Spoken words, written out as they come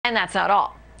And that's not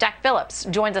all. Jack Phillips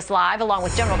joins us live along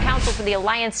with General Counsel for the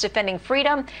Alliance Defending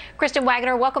Freedom, Kristen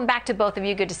Waggoner. Welcome back to both of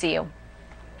you. Good to see you.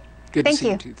 Good to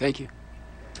see you too. Thank you.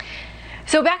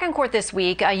 So back in court this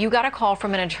week, you got a call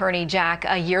from an attorney, Jack,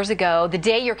 years ago, the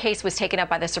day your case was taken up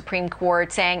by the Supreme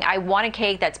Court, saying, I want a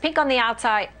cake that's pink on the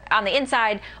outside, on the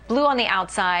inside, blue on the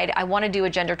outside. I want to do a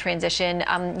gender transition.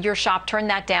 Your shop turned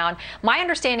that down. My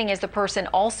understanding is the person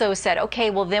also said, okay,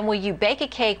 well, then will you bake a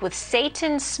cake with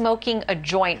Satan smoking a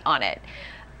joint on it?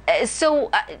 So,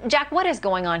 Jack, what is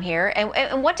going on here?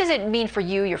 And what does it mean for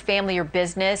you, your family, your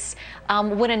business,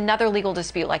 when another legal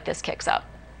dispute like this kicks up?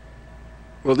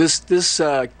 Well, this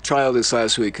trial this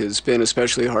last week has been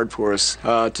especially hard for us.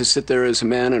 To sit there as a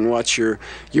man and watch your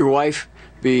wife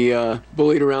be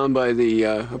bullied around by the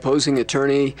opposing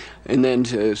attorney, and then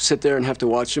to sit there and have to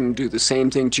watch them do the same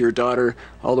thing to your daughter,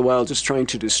 all the while just trying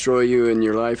to destroy you and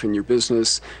your life and your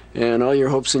business and all your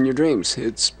hopes and your dreams.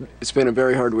 It's been a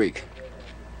very hard week.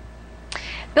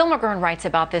 Bill McGurn writes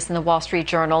about this in the Wall Street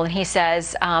Journal, and he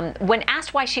says, when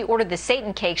asked why she ordered the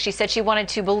Satan cake, she said she wanted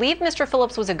to believe Mr.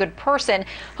 Phillips was a good person,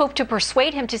 hoped to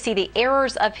persuade him to see the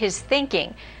errors of his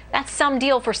thinking. That's some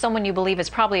deal for someone you believe is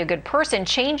probably a good person.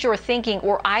 Change your thinking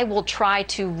or I will try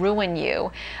to ruin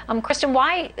you. Kristen,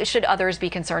 why should others be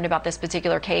concerned about this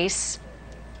particular case?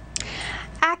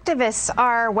 Activists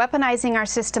are weaponizing our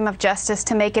system of justice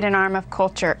to make it an arm of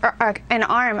culture, or an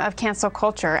arm of cancel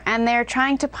culture, and they're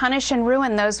trying to punish and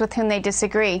ruin those with whom they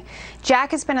disagree.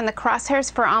 Jack has been in the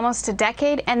crosshairs for almost a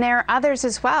decade, and there are others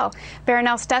as well.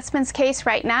 Baronel Stutzman's case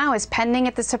right now is pending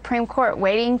at the Supreme Court,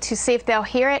 waiting to see if they'll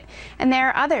hear it, and there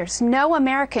are others. No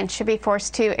American should be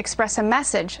forced to express a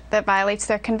message that violates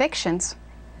their convictions.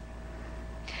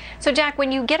 So, Jack,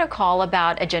 when you get a call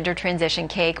about a gender transition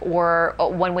cake or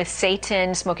one with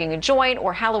Satan smoking a joint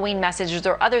or Halloween messages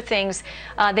or other things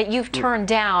that you've turned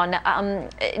down,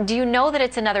 do you know that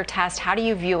it's another test? How do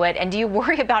you view it? And do you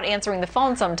worry about answering the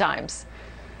phone sometimes?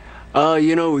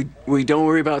 You know, we don't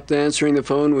worry about answering the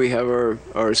phone. We have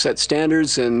our set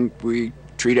standards, and we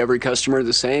treat every customer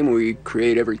the same. We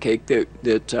create every cake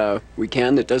that we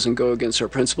can that doesn't go against our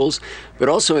principles. But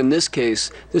also in this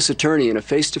case, this attorney in a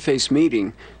face-to-face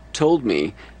meeting told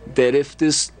me that if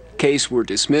this case were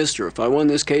dismissed, or if I won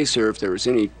this case, or if there was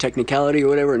any technicality or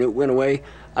whatever and it went away,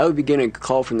 I would be getting a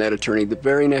call from that attorney the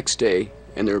very next day,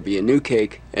 and there would be a new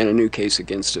cake and a new case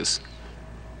against us.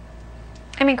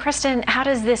 I mean, Kristen, how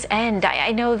does this end?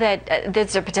 I know that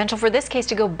there's a potential for this case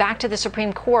to go back to the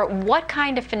Supreme Court. What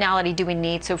kind of finality do we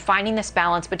need? So finding this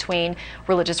balance between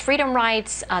religious freedom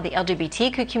rights, the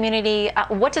LGBTQ community,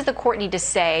 what does the court need to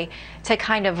say to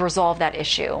kind of resolve that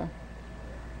issue?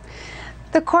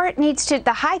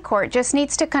 The High Court just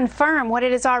needs to confirm what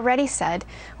it has already said,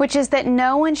 which is that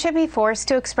no one should be forced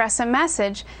to express a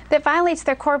message that violates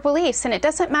their core beliefs. And it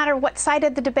doesn't matter what side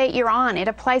of the debate you're on. It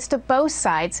applies to both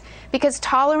sides, because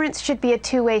tolerance should be a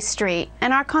two-way street,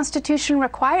 and our Constitution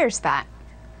requires that.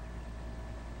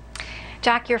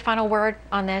 Jack, your final word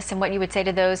on this and what you would say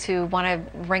to those who want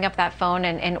to ring up that phone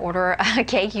and order a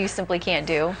cake you simply can't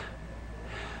do?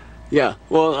 Yeah,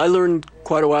 well, I learned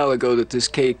quite a while ago that this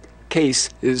case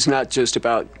is not just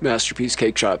about Masterpiece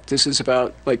Cake Shop. This is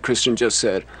about, like Kristen just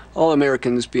said, all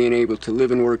Americans being able to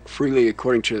live and work freely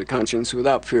according to their conscience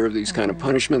without fear of these kind of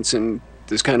punishments and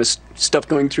this kind of stuff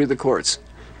going through the courts.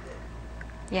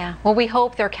 Yeah, well, we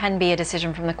hope there can be a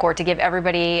decision from the court to give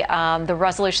everybody the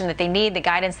resolution that they need, the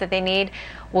guidance that they need.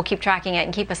 We'll keep tracking it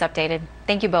and keep us updated.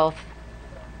 Thank you both.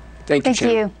 Thank you,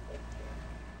 Shannon.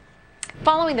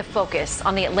 Following the focus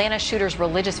on the Atlanta shooter's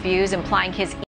religious views, implying his